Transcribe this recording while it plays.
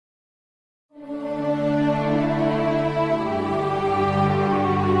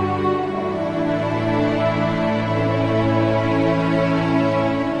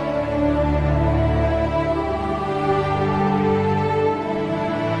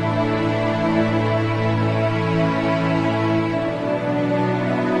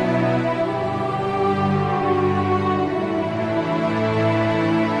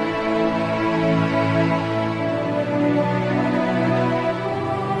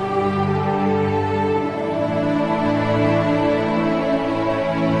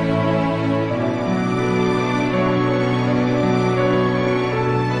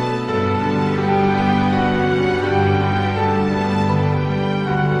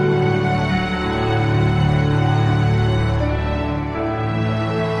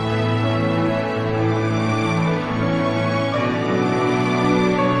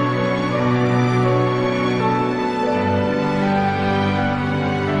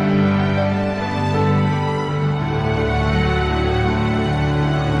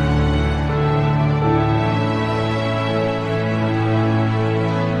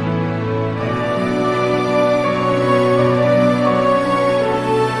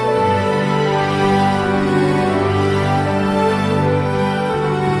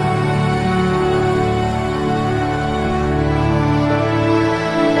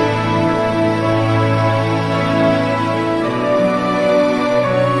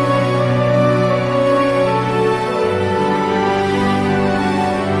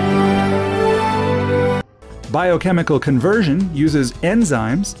Biochemical conversion uses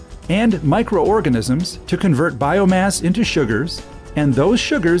enzymes and microorganisms to convert biomass into sugars, and those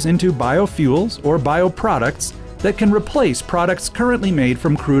sugars into biofuels or bioproducts that can replace products currently made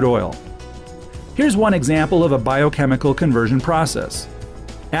from crude oil. Here's one example of a biochemical conversion process.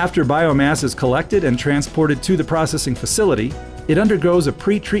 After biomass is collected and transported to the processing facility, it undergoes a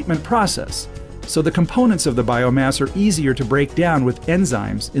pre-treatment process, so the components of the biomass are easier to break down with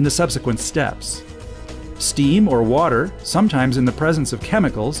enzymes in the subsequent steps. Steam or water, sometimes in the presence of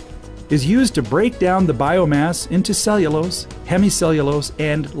chemicals, is used to break down the biomass into cellulose, hemicellulose,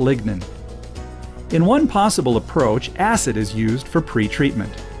 and lignin. In one possible approach, acid is used for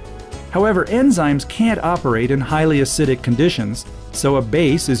pre-treatment. However, enzymes can't operate in highly acidic conditions, so a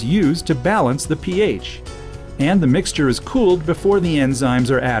base is used to balance the pH, and the mixture is cooled before the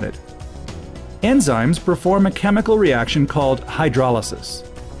enzymes are added. Enzymes perform a chemical reaction called hydrolysis.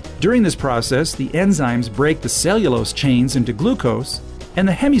 During this process, the enzymes break the cellulose chains into glucose and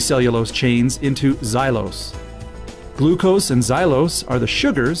the hemicellulose chains into xylose. Glucose and xylose are the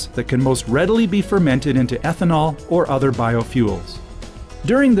sugars that can most readily be fermented into ethanol or other biofuels.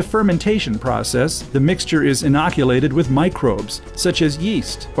 During the fermentation process, the mixture is inoculated with microbes, such as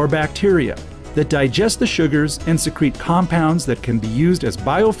yeast or bacteria, that digest the sugars and secrete compounds that can be used as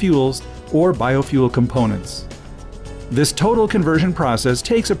biofuels or biofuel components. This total conversion process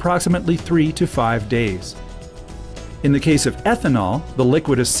takes approximately 3 to 5 days. In the case of ethanol, the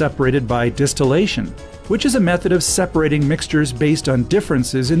liquid is separated by distillation, which is a method of separating mixtures based on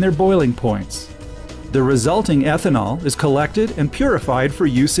differences in their boiling points. The resulting ethanol is collected and purified for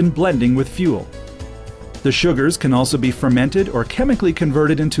use in blending with fuel. The sugars can also be fermented or chemically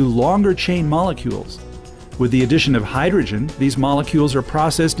converted into longer chain molecules. With the addition of hydrogen, these molecules are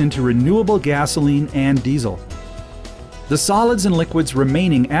processed into renewable gasoline and diesel. The solids and liquids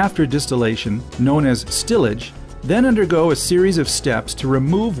remaining after distillation, known as stillage, then undergo a series of steps to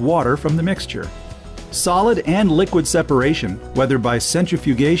remove water from the mixture. Solid and liquid separation, whether by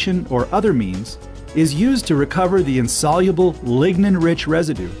centrifugation or other means, is used to recover the insoluble lignin-rich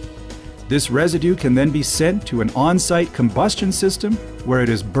residue. This residue can then be sent to an on-site combustion system where it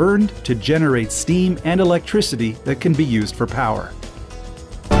is burned to generate steam and electricity that can be used for power.